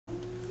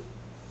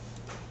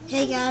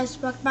Hey guys,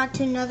 welcome back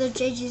to another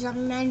JJ's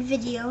on Man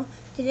video.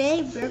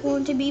 Today we're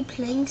going to be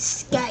playing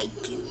Sky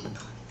Cube.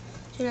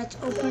 So let's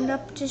open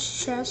up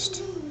this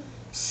chest.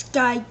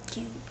 Sky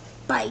Cube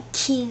by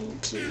King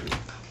Cube.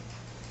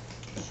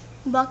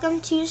 Welcome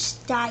to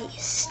Sky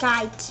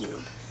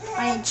Cube,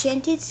 an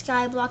enchanted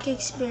skyblock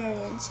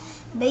experience.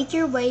 Make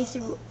your way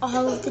through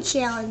all of the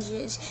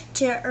challenges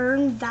to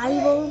earn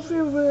valuable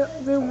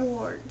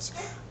rewards,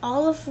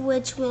 all of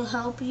which will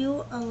help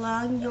you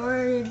along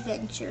your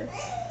adventure.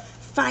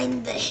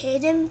 Find the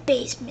hidden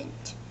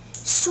basement,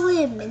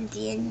 swim in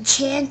the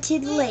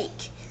enchanted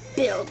lake,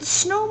 build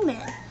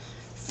snowmen,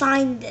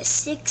 find the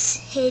 6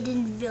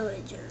 hidden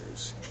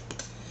villagers,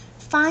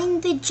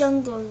 find the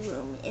jungle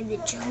room in the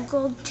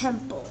jungle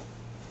temple,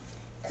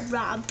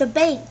 rob the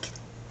bank,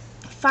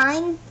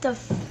 find the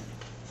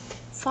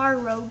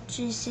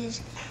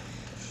Pharaoh's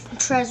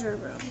treasure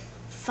room,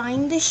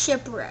 find the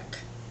shipwreck,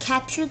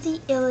 capture the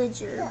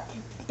illager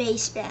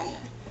base banner,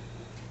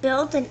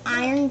 build an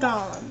iron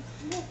golem,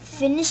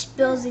 finish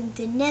building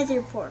the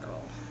nether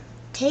portal,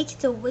 take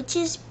the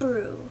witch's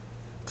brew,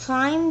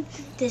 climb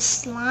the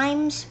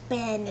slime's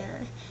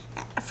banner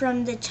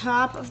from the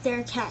top of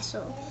their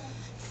castle,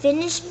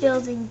 finish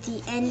building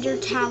the ender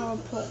tower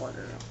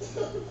portal.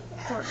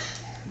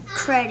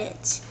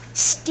 Credits: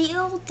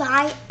 Steal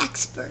Thy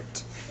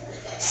Expert,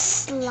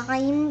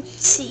 Slime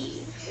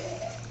C,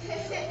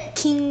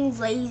 King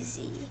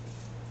Lazy,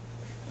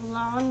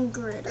 Long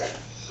Gritter.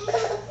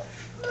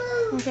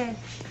 Okay,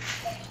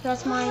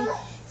 that's my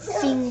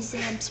things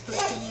that I'm supposed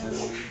to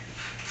know.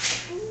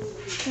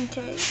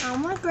 Okay,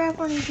 I'm gonna grab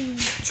one of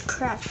these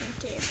crafting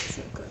tables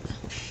real quick.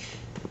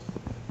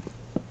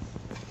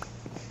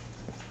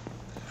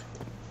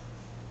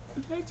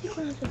 Did I take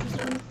one out of this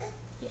one?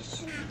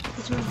 Yes,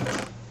 this one.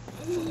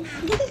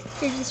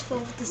 They're just full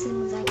of the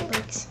same exact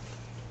bricks.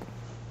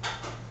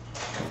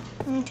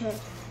 Okay,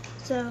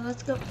 so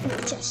let's go in the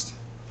chest.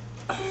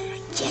 Oh,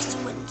 yes,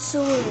 wooden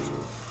sword.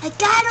 I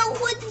got a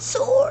wooden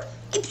sword.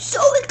 I'm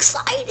so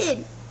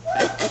excited.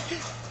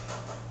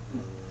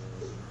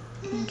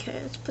 Okay,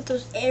 let's put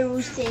those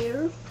arrows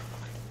there.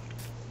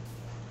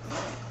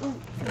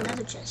 Ooh,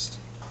 another chest.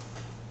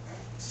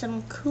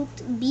 Some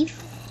cooked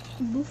beef,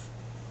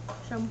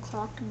 some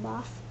clocked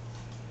buff.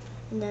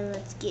 And then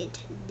let's get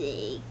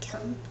the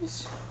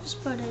compass.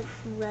 Just put it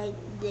right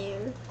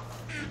there.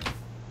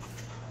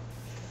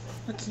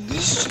 What's in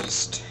this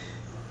chest?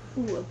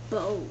 Ooh, a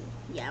bow.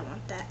 Yeah, I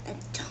want that.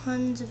 And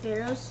tons of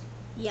arrows.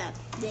 Yeah,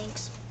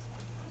 thanks.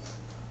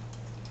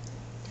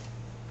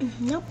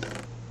 Nope.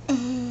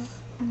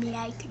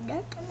 Like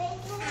that.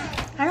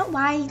 I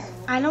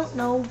don't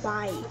know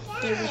why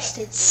they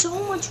wasted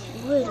so much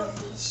wood on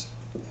these.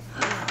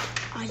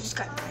 I just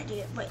got an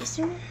idea. Wait, is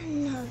there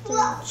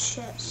another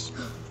chest?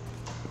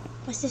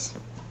 What's this?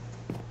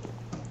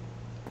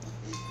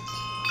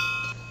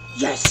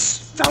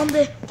 Yes! Found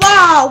it!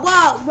 Wow!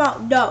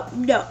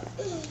 No.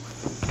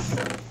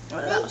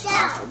 Oh, that was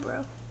awful,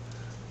 bro.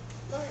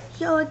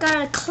 Yo, I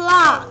got a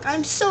clock.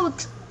 I'm so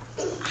excited.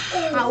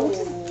 How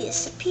did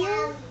this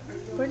appear?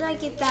 Where did I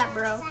get that,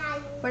 bro?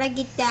 Where'd I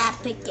get that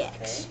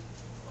pickaxe?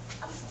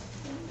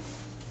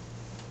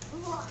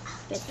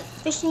 Get the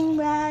fishing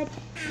rod.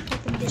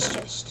 Open this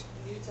chest.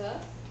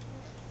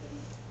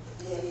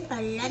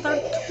 A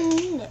leather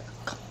tunic.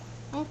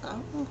 Okay.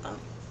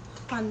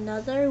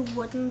 Another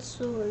wooden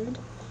sword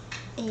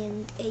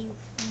and a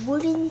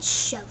wooden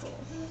shovel.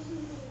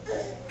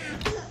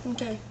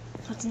 Okay,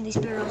 what's in these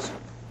barrels?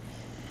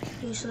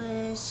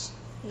 Useless.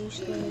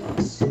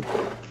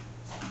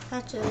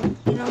 That's it.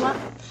 You know what?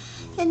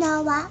 I'm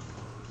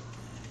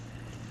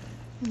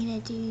gonna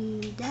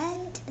do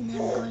that, and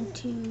then I'm going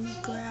to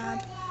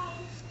grab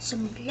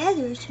some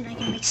leather so I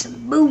can make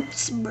some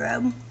boots, bro.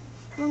 I'm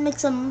gonna make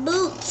some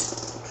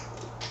boots.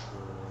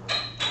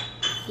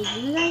 Did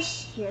you guys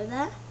hear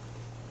that?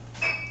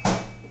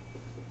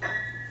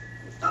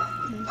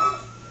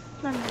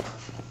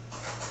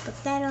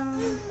 Put that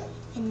on,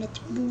 and let's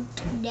boot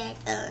that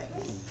on.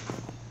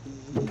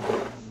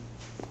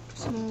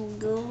 Some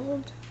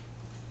gold.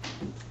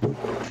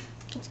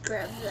 Let's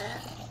grab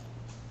that.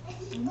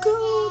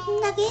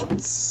 Gold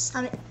nuggets.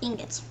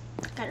 Ingots.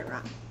 Got it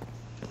wrong.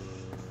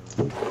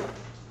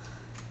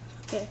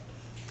 Okay.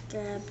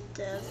 Grab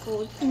the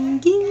gold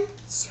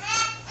ingots.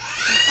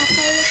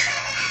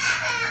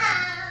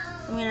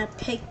 I'm gonna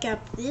pick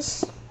up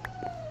this.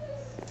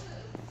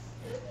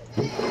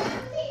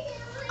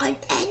 An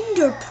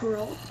ender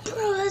pearl.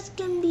 Bro, that's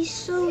gonna be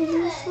so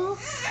useful.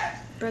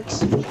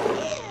 Bricks.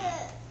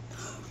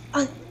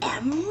 An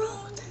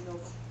emerald?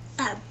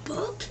 A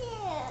book?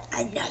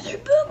 Another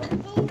book?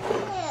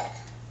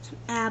 Some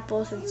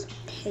apples and some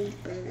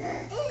paper.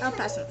 I'll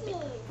pass some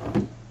paper.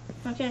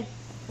 Okay.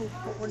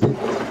 What are these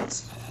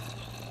ones?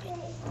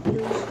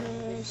 Use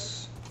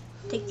this.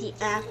 Take the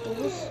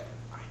apples.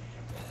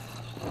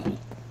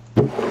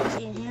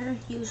 See in here?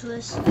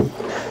 Useless.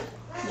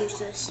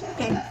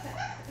 Okay.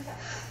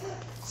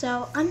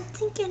 So I'm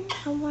thinking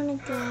I want to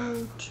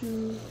go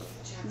to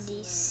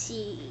the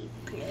sea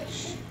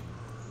place.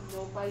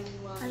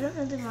 I don't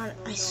really want.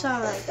 I saw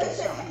like a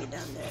zombie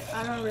down there.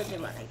 I don't really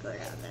want to go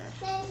down there.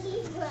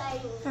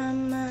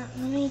 Let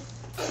me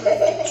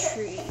plant a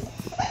tree,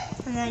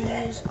 and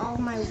then use all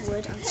my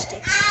wood on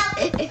sticks.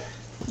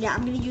 Yeah,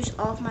 I'm gonna use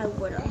all of my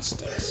wood on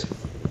sticks.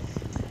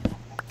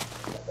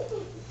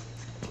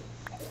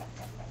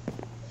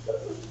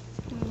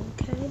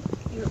 Okay,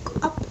 you go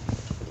up.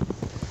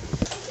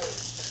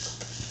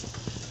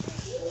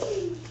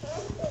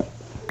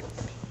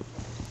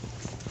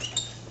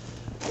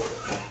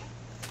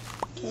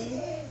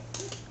 Okay,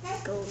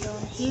 go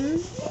down here.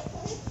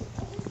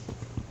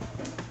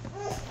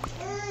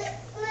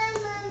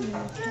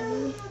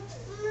 Okay,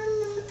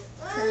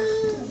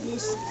 craft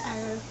this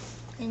arrow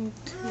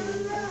into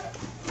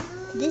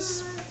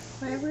this,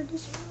 whatever it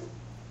is.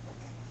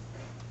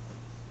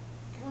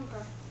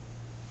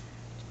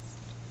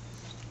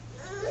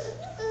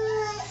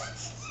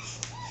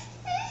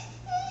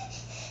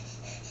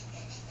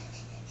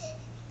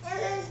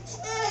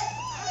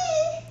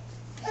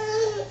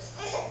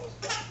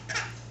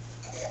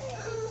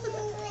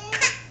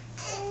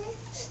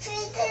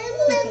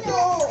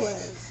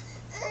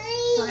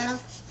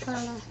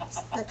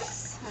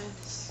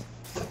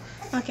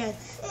 Okay,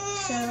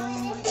 so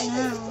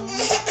now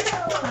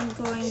I'm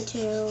going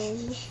to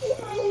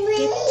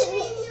get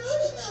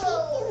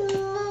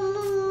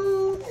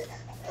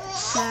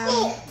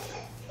some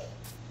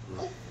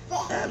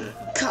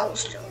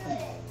cobblestone.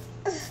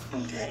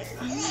 Okay,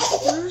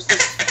 where's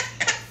this?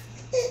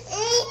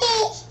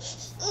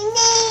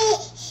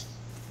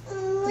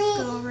 Let's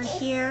go over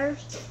here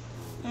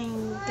and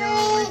go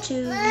over to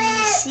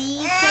the sea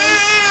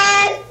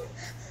place.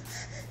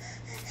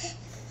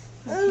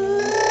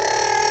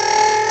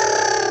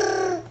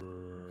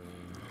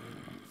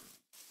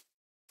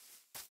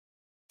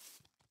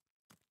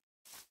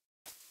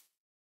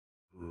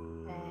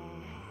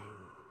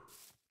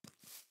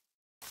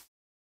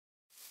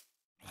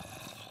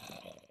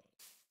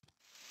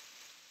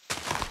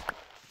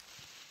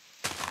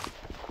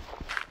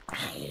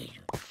 Okay.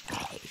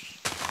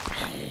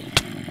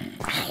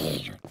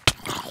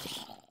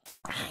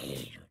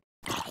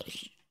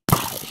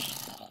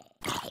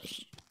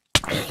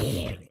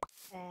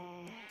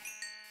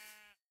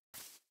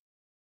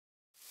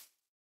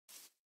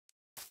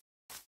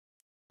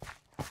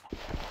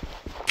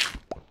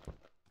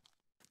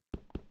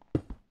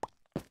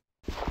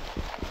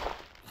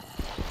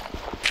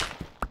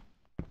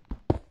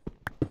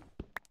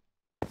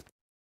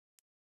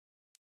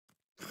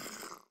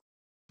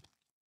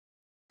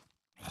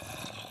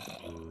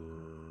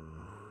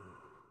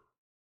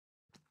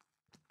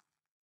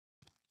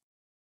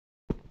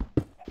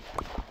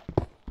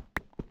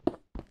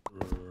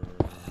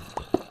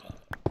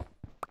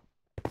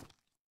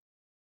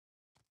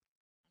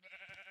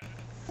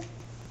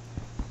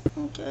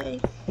 Okay,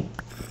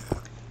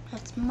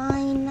 that's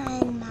mine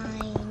and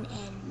mine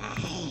and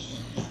mine.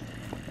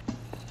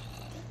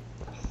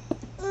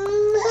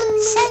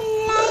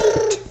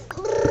 Sunlight.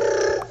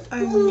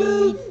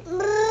 Only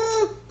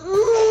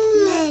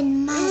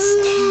men must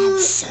have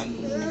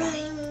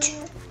sunlight.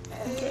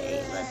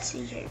 Okay, let's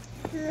see here.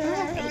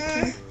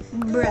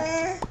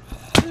 Bruh.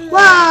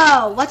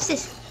 Whoa, what's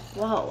this?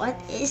 Whoa, what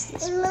is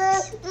this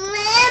place?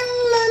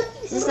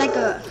 This is like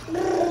a...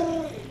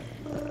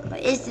 What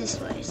is this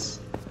place?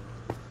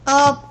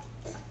 Oh,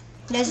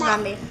 there's a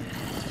zombie.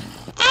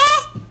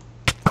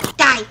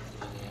 Die.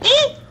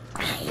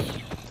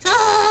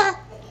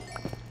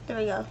 There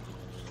we go.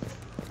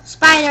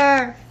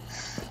 Spider.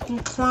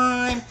 And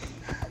climb.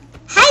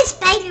 Hi,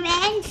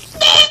 Spider-Man.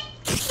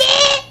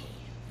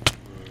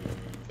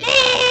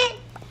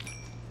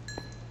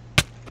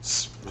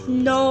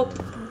 Nope.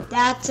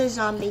 That's a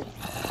zombie.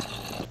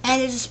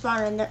 And there's a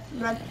spawner in there.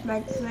 Run,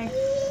 run, run.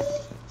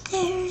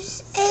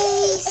 There's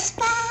a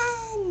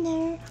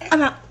spawner.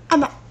 I'm out.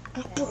 I'm out.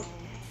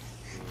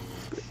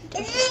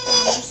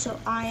 So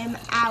I am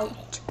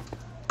out.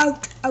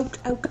 Out, out,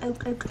 out,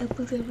 out, out, out,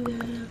 out, out,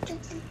 out.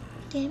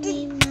 Give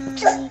me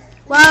money.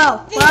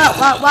 Whoa, whoa,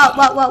 whoa, whoa,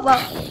 whoa, whoa, whoa.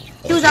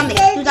 Two zombies,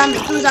 two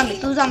zombies, two zombies,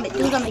 two zombies,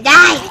 two zombies.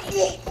 Die!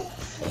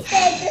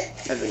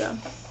 There we go.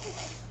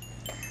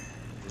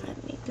 Let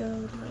me go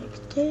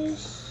like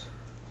this.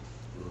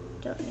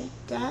 Don't need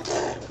that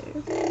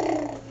either.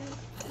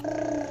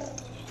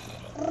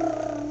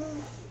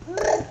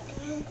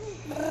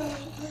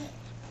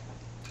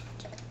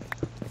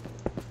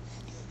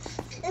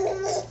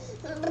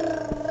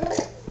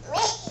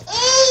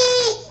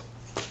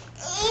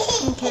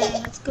 Okay,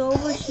 let's go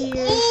over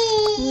here.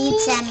 Need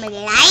some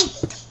light.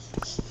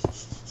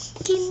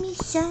 Give me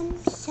some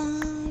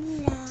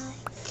sunlight.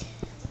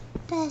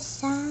 The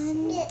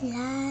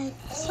sunlight.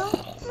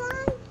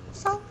 Sunlight.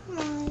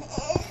 Sunlight.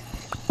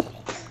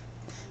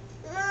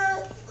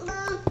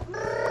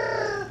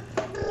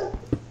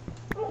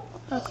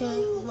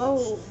 Okay.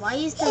 Whoa. Why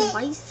is there a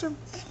lag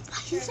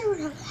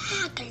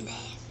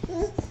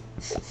there?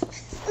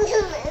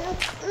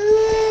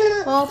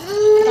 Oh,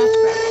 that's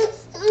right.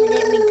 I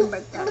didn't mean to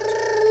break that.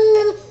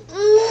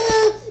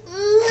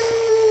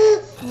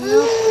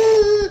 Nope.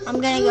 I'm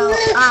gonna go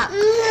up.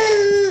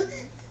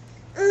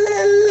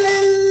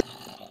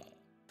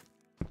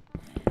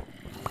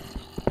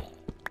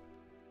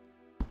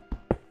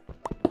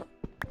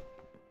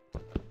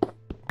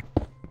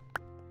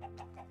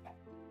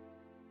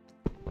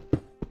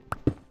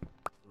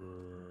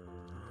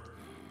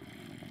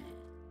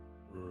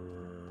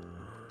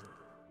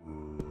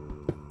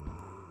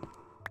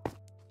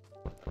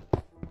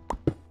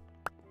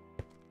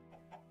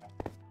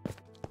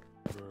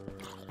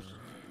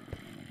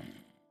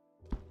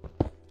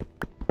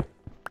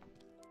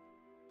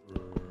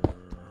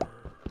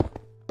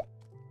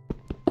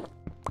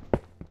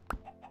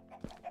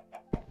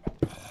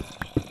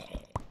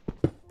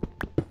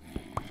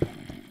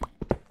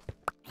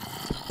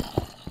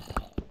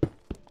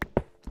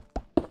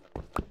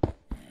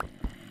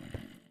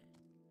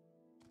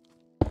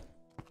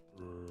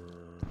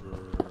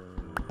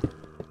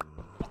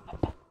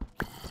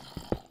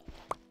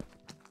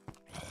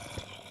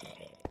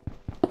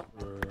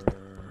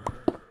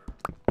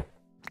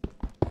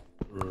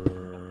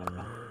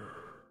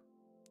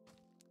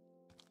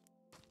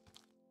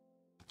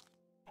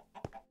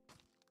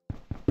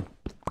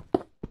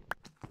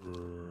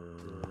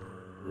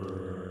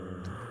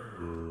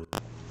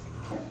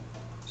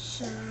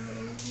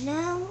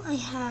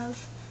 have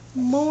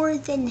more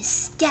than a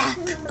stack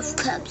of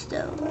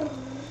cobblestone.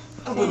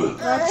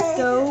 Let's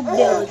go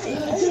building.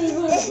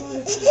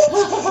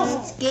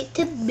 Let's get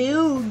to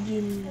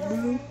building,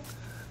 bro.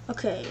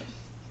 Okay,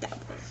 that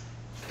way.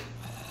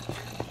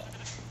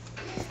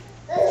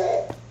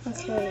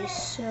 Okay,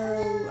 so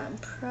I'm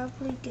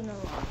probably gonna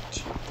want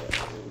to go.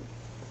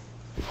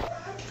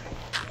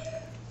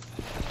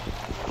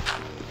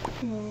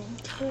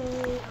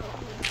 Okay,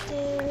 over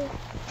there.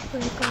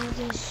 Break all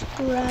this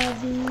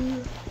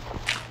gravel.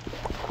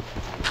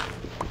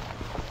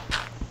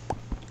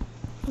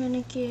 I'm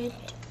gonna get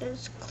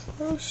as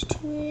close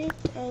to it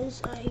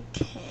as I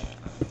can.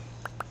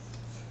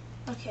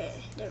 Okay,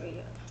 there we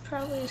go.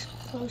 Probably as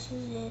close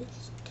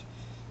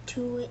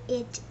to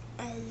it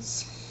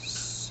as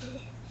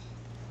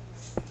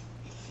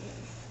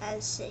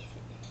safe.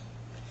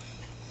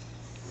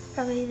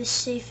 Probably the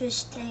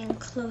safest and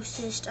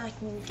closest I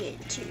can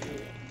get to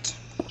it.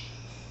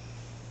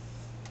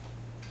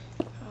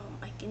 Oh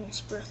my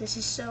goodness, bro, this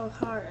is so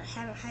hard. I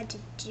haven't had to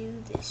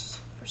do this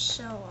for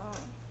so long.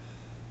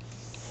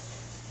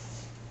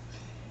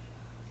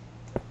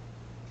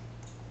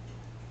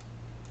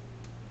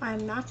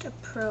 I'm not a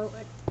pro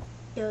at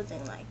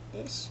building like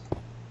this.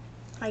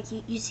 Like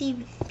you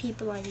see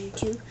people on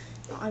YouTube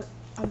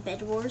on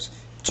Bed Wars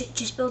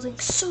just building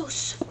so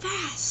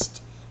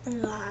fast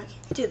and like,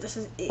 dude, this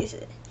is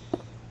easy.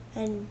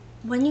 And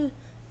when you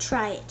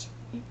try it,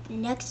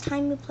 next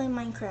time you play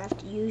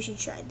Minecraft, you should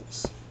try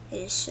this. It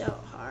is so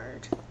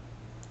hard.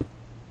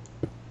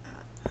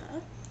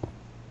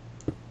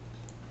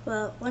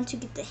 Well, once you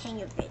get the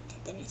hang of it,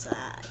 then it's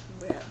like,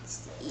 bro,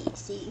 it's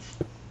easy.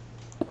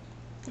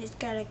 You just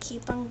gotta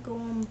keep on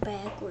going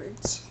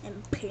backwards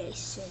and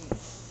placing.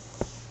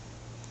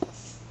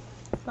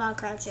 While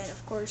crouching,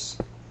 of course.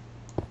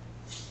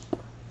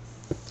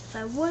 If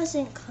I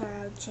wasn't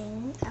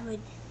crouching, I would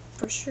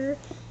for sure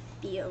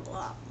be a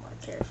lot more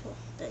careful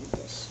than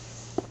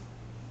this.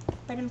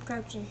 But I'm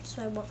crouching,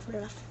 so I won't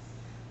fall off.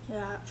 I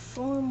got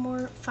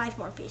 5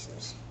 more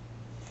pieces.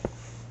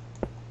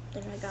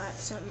 Then I got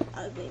some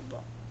ugly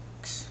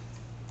blocks.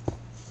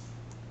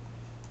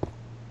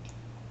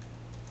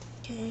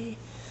 Okay,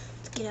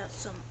 let's get out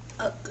some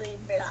ugly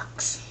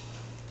blocks.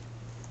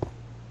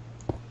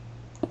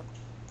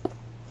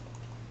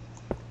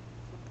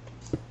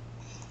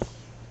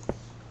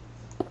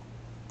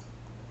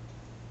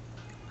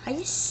 I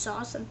just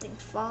saw something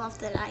fall off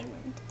that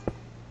island.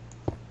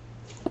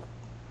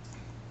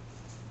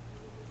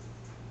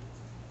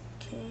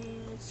 Okay,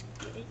 let's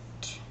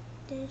get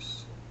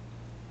this.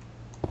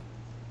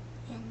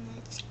 And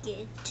let's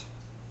get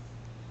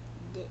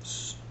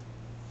this.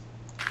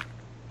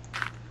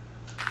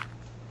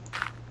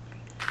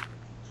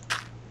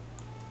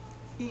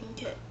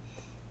 Okay,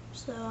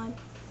 so I'm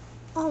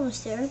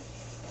almost there.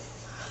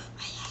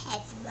 I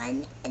had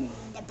one in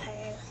the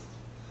pearl,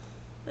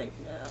 but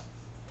no.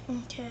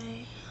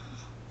 Okay,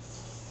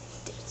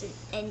 there's an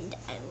end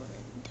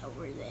island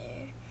over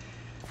there.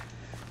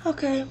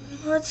 Okay,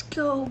 let's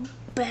go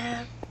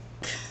back.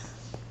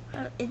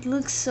 It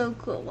looks so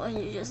cool when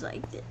you're just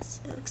like this.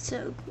 It looks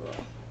so cool.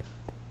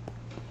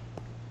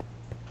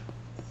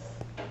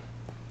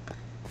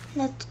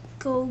 Let's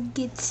go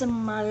get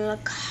some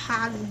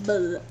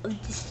cobble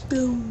of the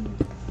stone.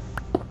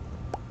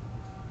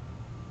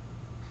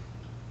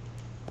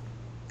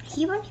 I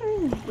keep on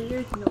hearing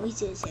weird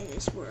noises in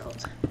this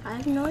world. I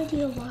have no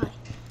idea why.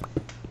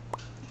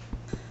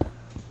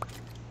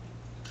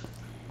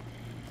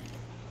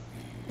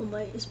 Oh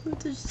my,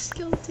 there's a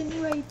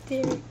skeleton right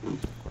there.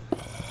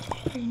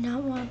 I do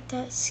not want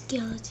that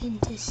skeleton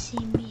to see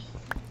me.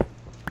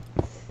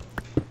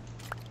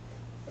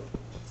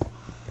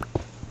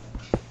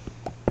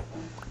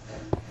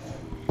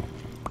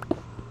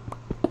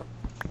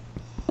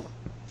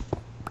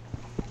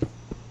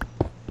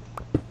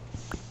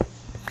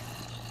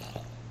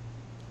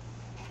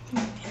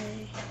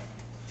 Okay,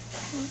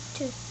 I want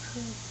to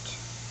put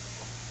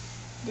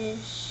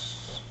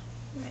this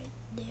right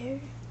there.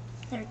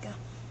 There we go.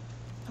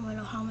 I want to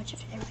know how much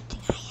of everything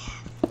I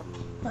have.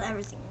 Well,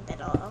 everything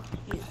that I'll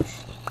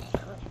use.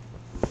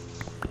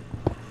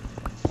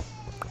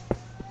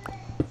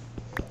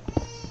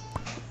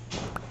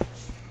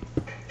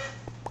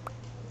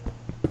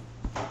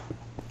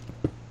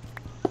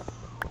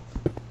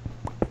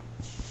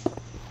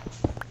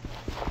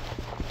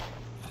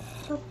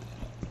 Oh,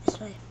 this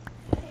way.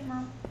 Hey,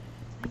 Mom.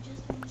 I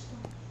just finished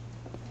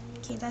one.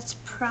 Okay, that's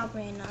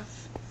probably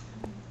enough.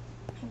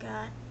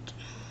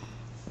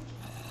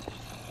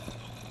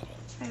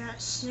 I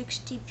got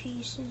 60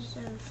 pieces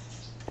of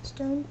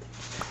stone.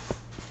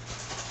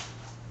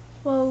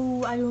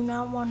 Whoa, I do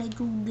not want to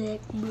do that,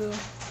 bro.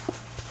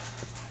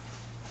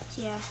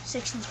 Yeah,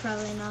 60 is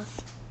probably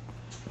enough.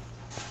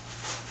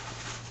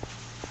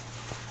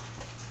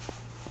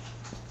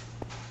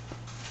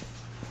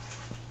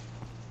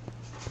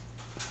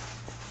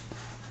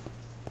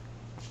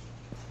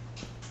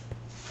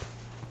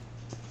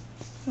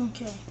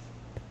 Okay.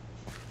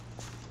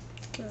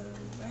 Go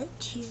right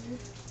here.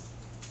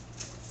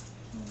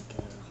 And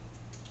go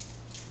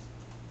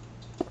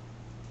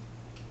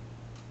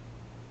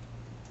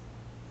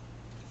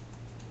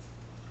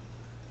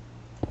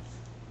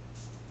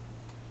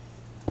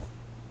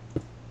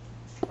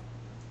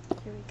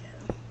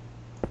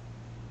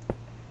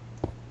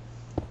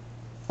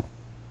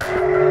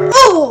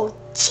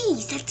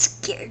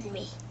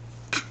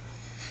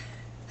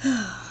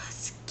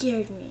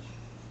scared me.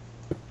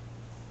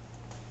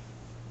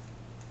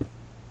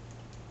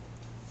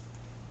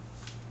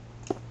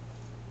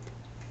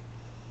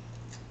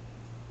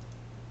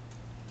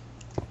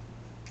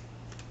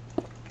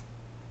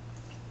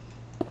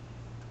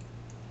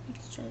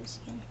 Let's try this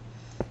again.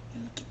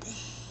 Let me get the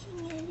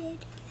hang of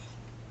it.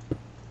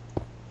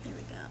 There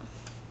we go.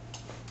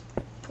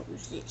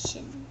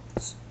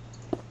 Positions.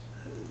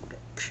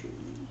 Okay.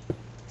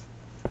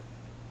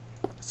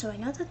 So I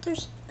know that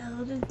there's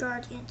Elder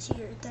Guardians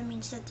here. That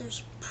means that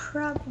there's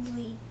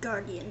probably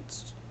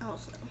Guardians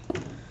also.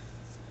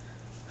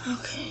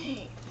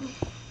 Okay.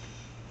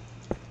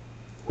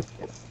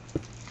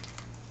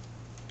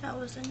 That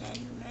was an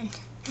Enderman.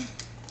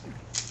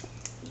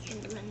 The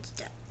Enderman's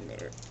down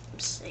there. I'm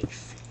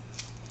safe.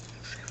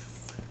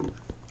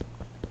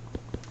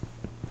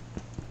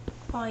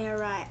 Oh, you're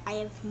right. I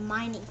have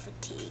mining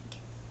fatigue.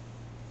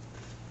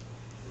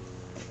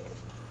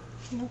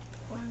 Nope,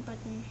 wrong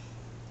button.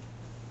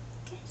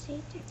 Can't see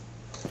it.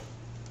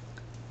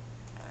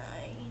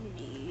 I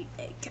need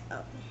a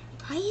cow.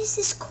 Why is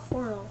this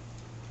coral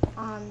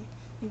on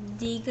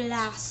the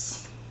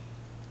glass?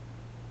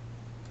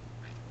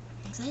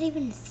 Is that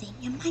even a thing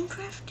in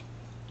Minecraft?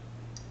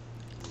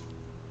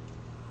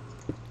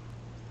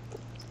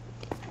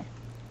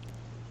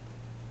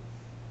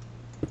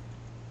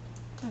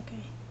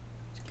 Okay,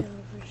 let's go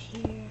over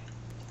here.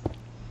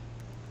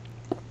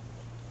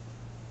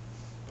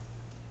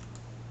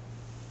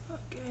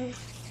 Okay.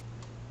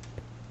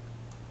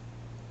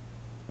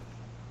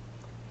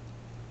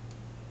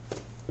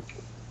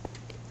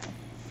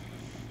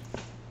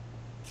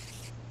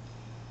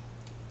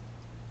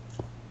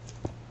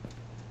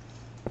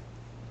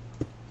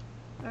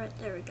 Alright,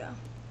 there we go.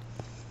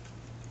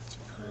 Let's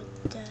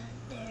put that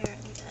there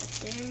and that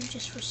there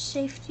just for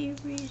safety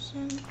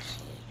reasons.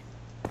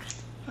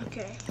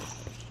 Okay.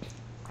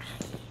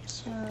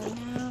 So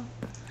now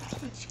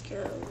let's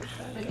go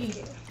back over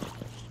here.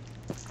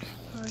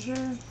 Over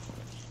here.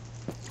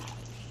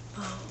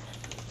 Oh,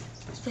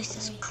 this place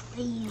is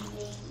crazy,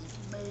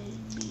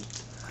 baby.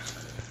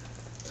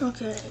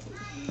 Okay.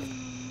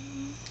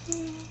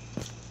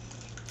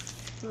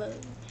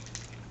 Load.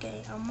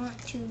 Okay, I want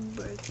to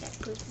break that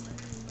prison.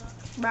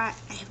 Right,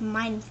 I have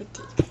mining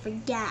fatigue. I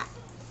forgot.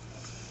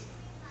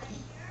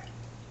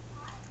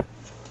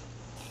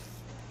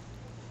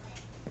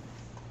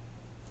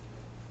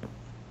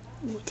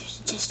 Ooh, there's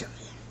a chest over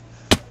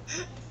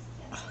there.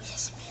 Oh,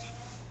 yes,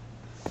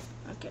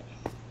 man. Okay.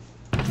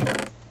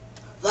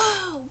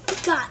 Whoa, we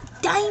got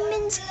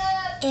diamonds,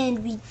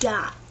 and we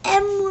got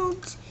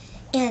emeralds,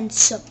 and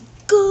some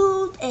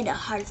gold, and a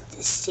heart of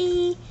the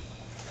sea,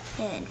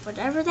 and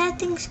whatever that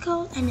thing's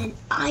called, and an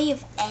eye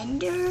of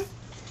ender.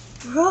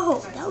 Bro,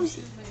 that was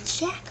a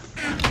jack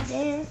right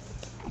there.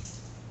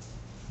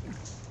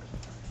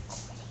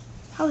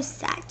 How is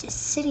that just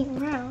sitting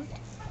around?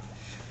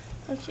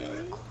 Okay,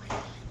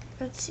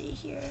 let's see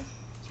here.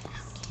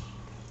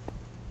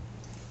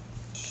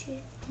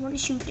 Shit, I want to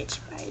shoot that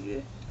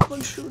spider. I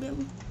want to shoot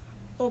him.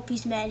 Oh,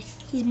 he's mad.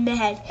 He's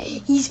mad.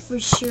 He's for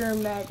sure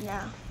mad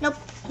now. Nope,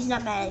 he's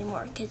not mad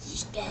anymore because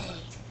he's gay.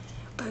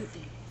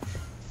 Perfect.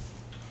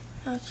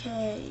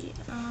 Okay,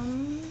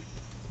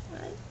 let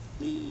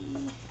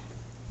me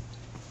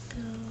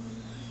go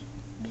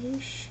like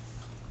this.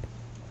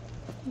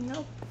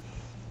 Nope.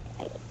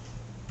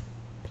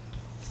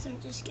 So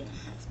I'm just gonna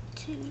have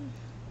to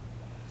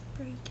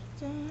break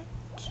that.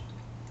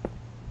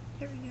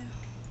 There we go.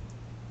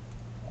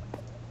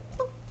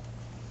 Oh.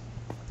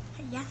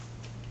 Yeah.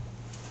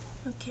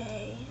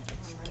 Okay,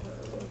 let's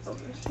go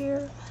over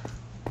here.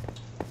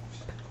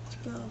 Let's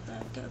go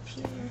back up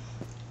here.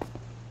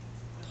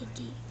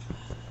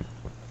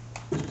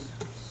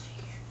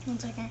 One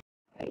second.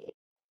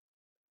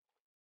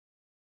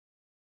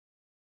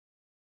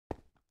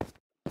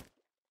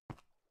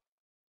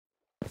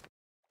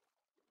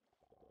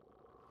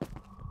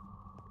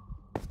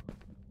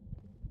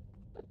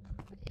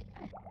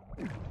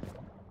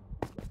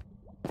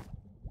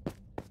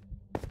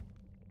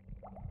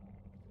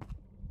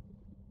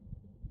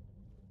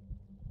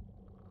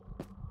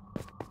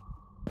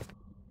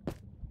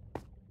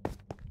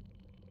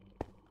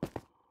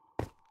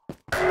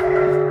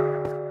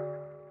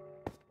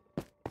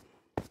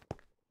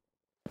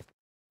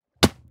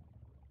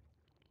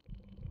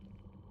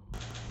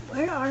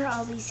 Where are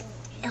all these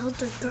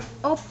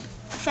Oh,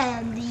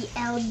 found the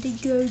Elder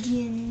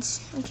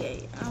Guardians.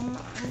 Okay, I'm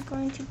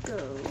going to go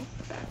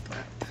back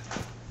up.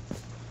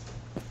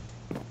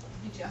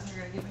 I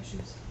gotta get my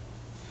shoes.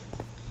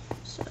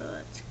 So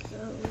let's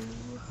go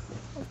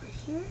over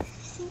here, I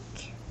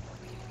think.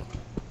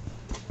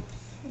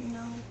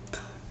 Nope.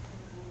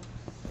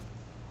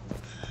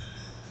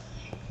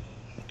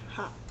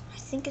 Ha, I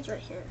think it's right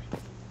here.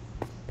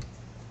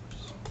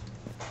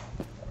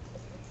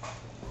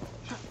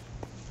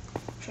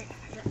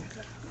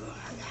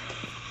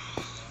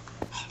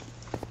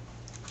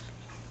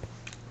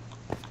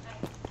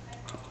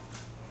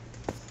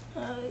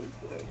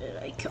 Where did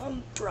I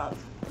come from?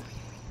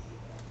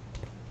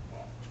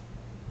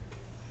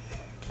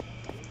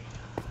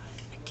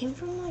 came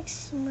from like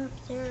somewhere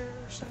up there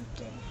or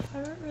something.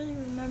 I don't really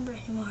remember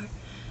anymore.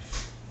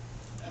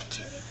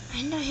 Okay,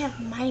 and I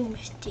have mining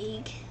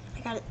fatigue.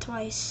 I got it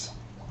twice.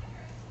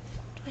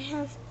 Do I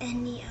have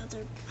any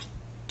other? I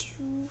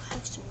do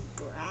have some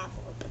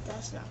gravel, but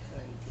that's not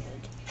very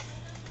good.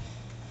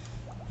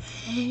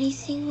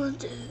 Anything will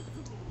do.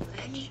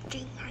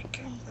 Anything I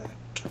can get.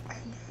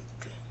 Anything.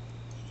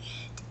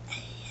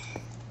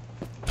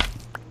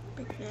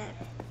 Look at that.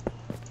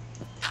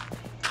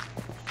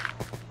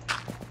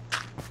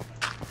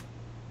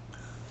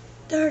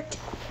 Dirt.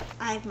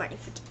 I have mining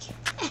fatigue.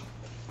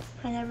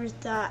 I never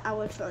thought I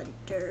would find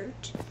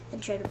dirt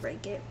and try to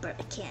break it, but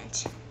I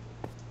can't.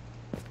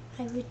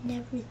 I would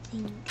never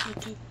think I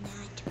could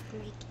not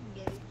break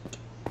dirt.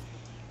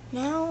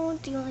 Now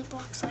the only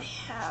blocks I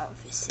have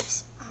is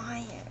this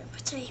iron,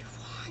 but I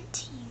want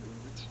to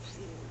use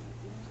it.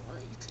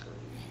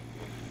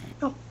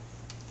 No,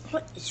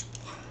 what is?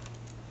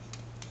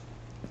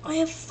 I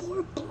have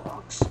 4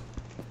 blocks.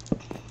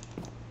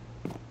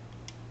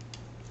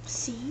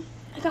 See,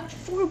 I got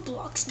 4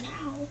 blocks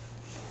now.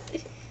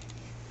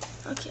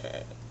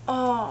 Okay.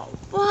 Oh,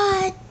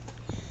 what?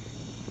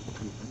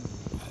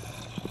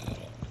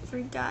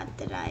 Forgot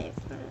that I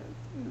have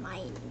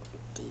mining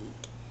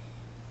fatigue.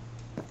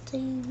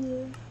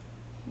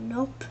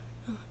 Nope.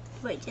 Oh,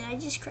 wait, did I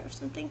just craft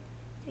something?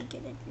 I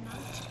did not.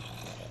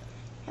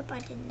 Yep, I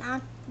did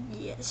not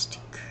just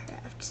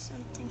craft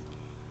something.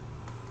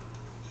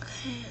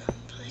 Okay,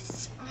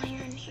 let's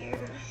iron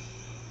here.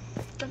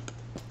 Dump.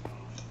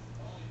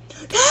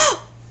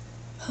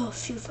 Oh,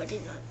 phew, I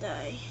did not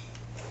die.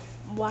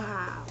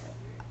 Wow.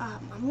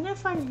 I'm gonna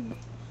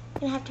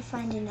have to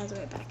find another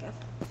way back up.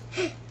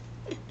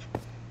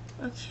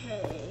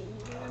 Okay,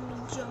 let me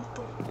jump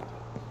over.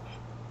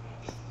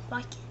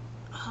 Like,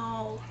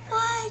 oh,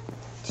 what?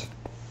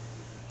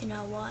 You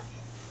know what?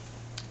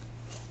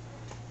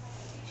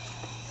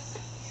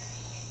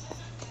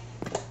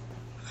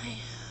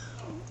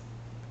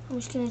 I'm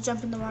just gonna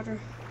jump in the water.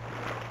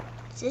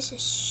 Is this a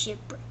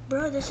shipwreck?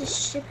 Bro, this is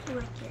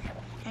shipwreck here.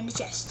 And a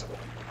chest.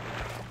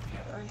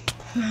 Run.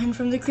 Run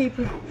from the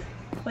creeper.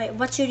 Wait,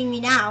 what's shooting me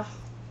now?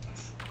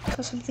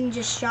 So something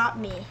just shot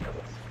me.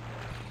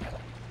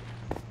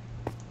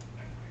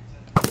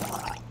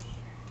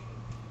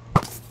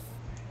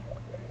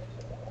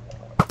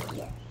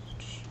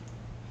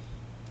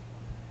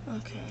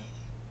 Okay.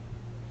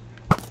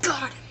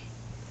 Got him.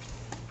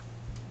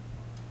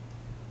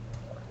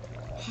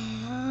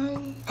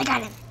 And I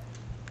got him.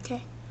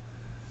 Okay.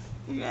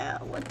 Now,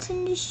 what's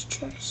in this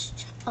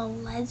chest? A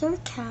leather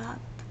cap,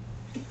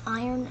 an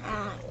iron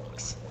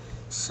axe,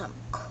 some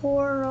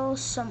coral,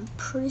 some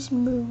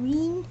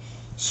prismarine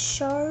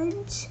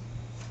shards,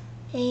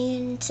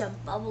 and some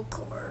bubble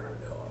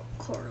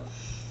coral.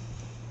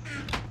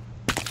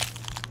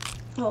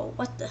 Oh,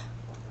 what the?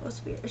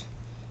 That's weird.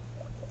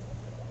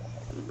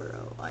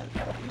 Bro, I'm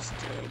almost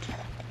dead,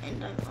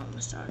 and I'm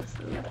almost out of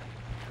food. I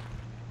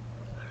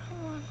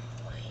don't want to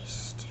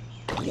waste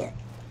any. Yeah.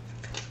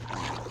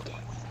 Okay.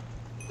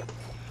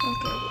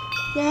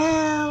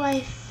 Now I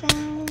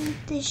found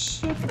the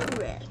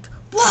shipwreck.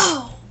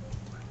 Whoa!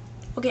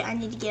 Okay, I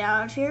need to get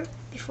out of here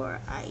before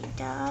I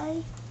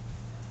die.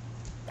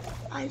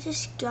 I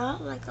just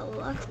got like a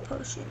luck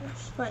potion.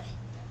 Wait.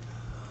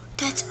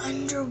 That's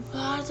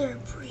underwater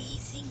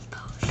breathing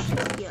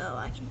potion. Yo,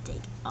 I can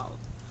take all.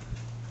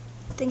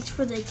 Thanks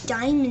for the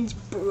diamonds,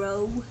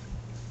 bro.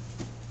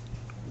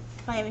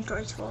 My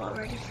inventory's full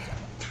already.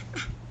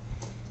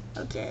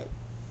 Okay.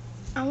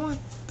 I want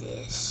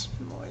this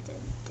more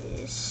than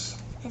this.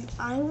 And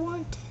I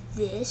want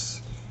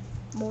this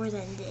more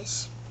than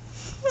this.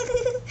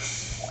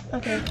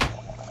 Okay.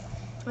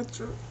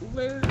 That's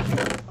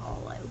literally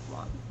all I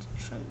want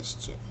from this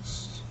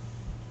chest.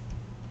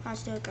 I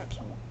still got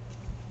some.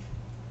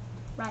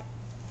 Right.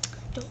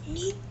 Don't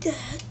need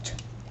that.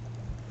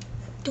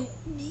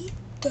 Don't need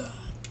that.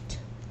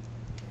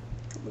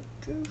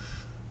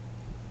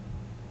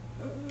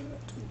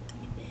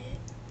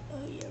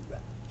 Oh yeah,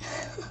 right.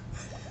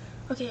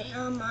 Okay,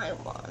 I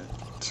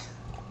want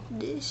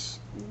this.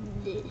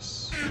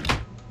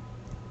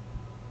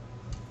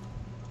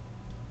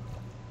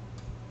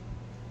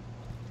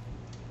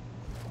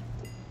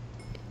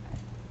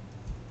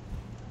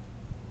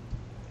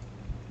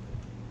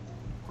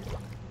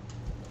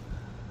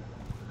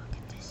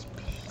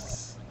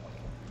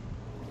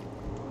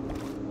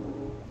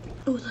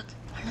 Oh, look,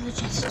 another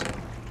chest.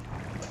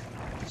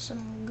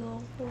 Some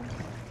gold.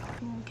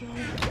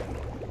 Okay.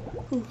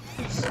 Ooh,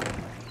 yes.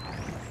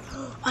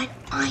 An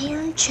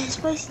iron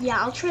chest plate?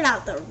 Yeah, I'll trade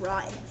out the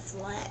rotten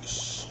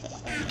flesh.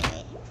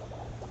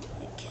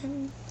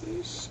 Can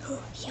this?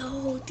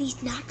 Yo,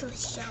 these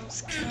necklace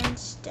shells can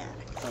stack.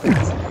 Oh,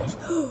 that's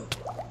nice.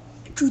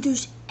 Dude,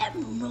 there's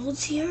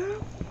emeralds here?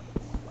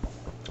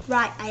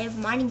 Right, I have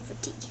mining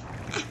fatigue.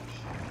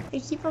 I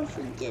keep on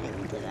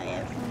forgetting that I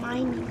have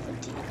mining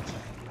fatigue.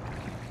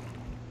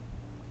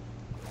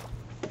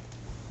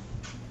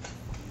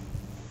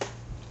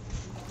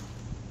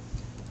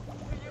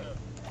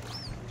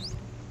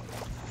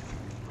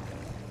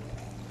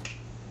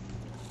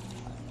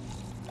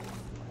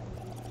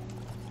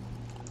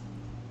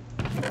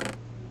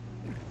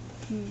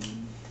 Yeah.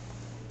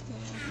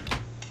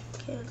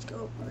 Okay, let's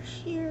go over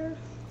here.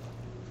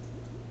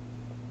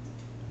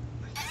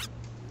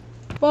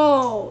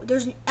 Whoa,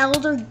 there's an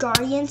Elder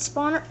Guardian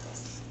spawner.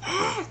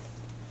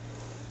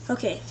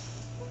 Okay,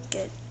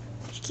 good.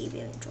 Just keep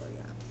inventory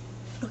on.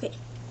 Okay.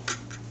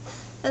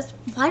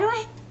 Why do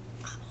I...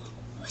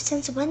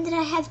 Since when did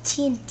I have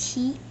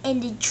TNT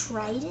and a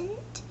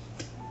trident?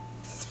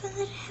 Since when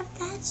did I have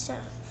that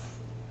stuff?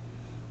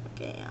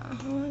 Okay,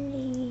 I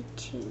need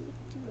to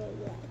throw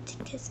that.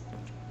 Because,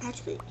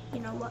 actually, you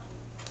know what?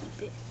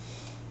 Keep it.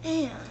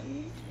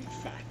 And, in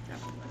fact, I'm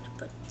going to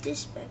put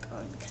this back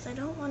on because I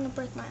don't want to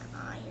break my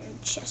iron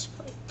chest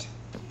plate.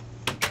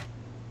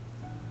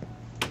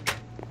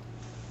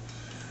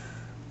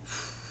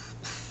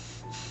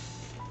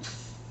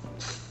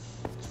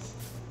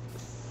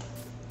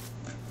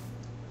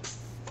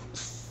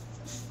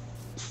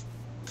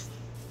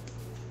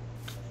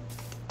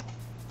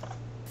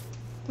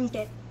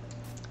 Okay,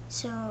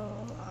 so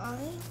I'm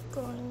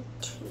going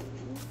to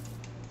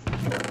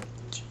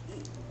do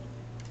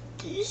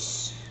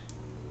this.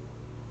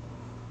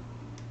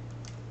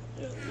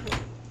 I'm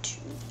going to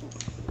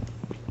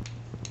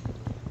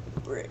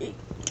break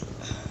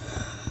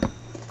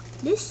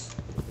this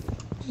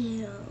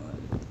down.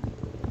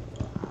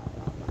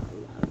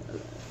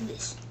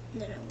 This.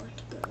 And then I'm going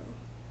to go.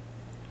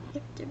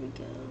 Yep, there we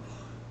go.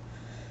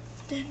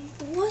 Then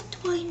what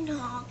do I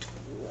not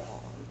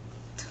want?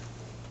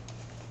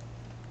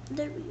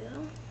 There we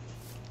go.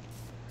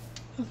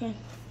 Okay.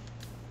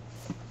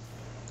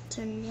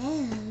 So now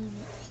I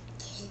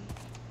can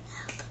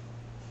have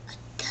a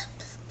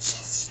double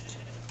chest.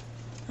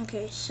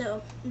 Okay,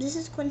 so this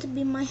is going to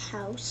be my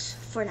house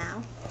for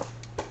now.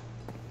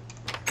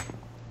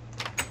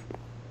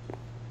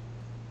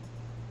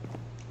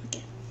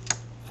 Okay.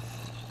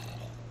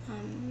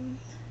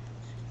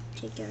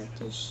 Take out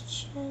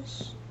this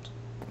chest.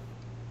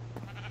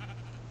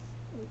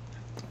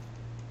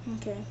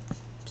 Okay.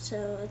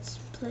 So let's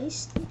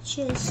place the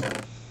chest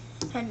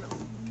and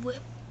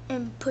whip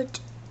and put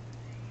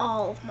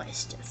all of my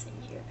stuff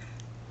in here.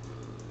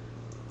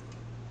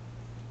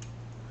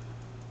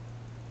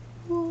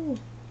 Ooh,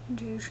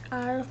 there's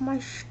all of my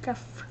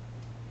stuff,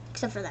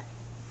 except for that.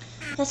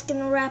 That's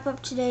gonna wrap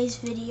up today's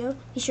video.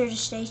 Be sure to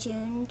stay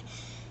tuned.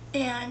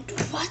 And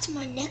what's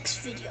my next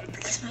video?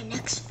 Because my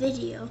next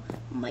video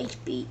might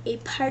be a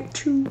part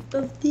 2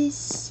 of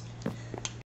this.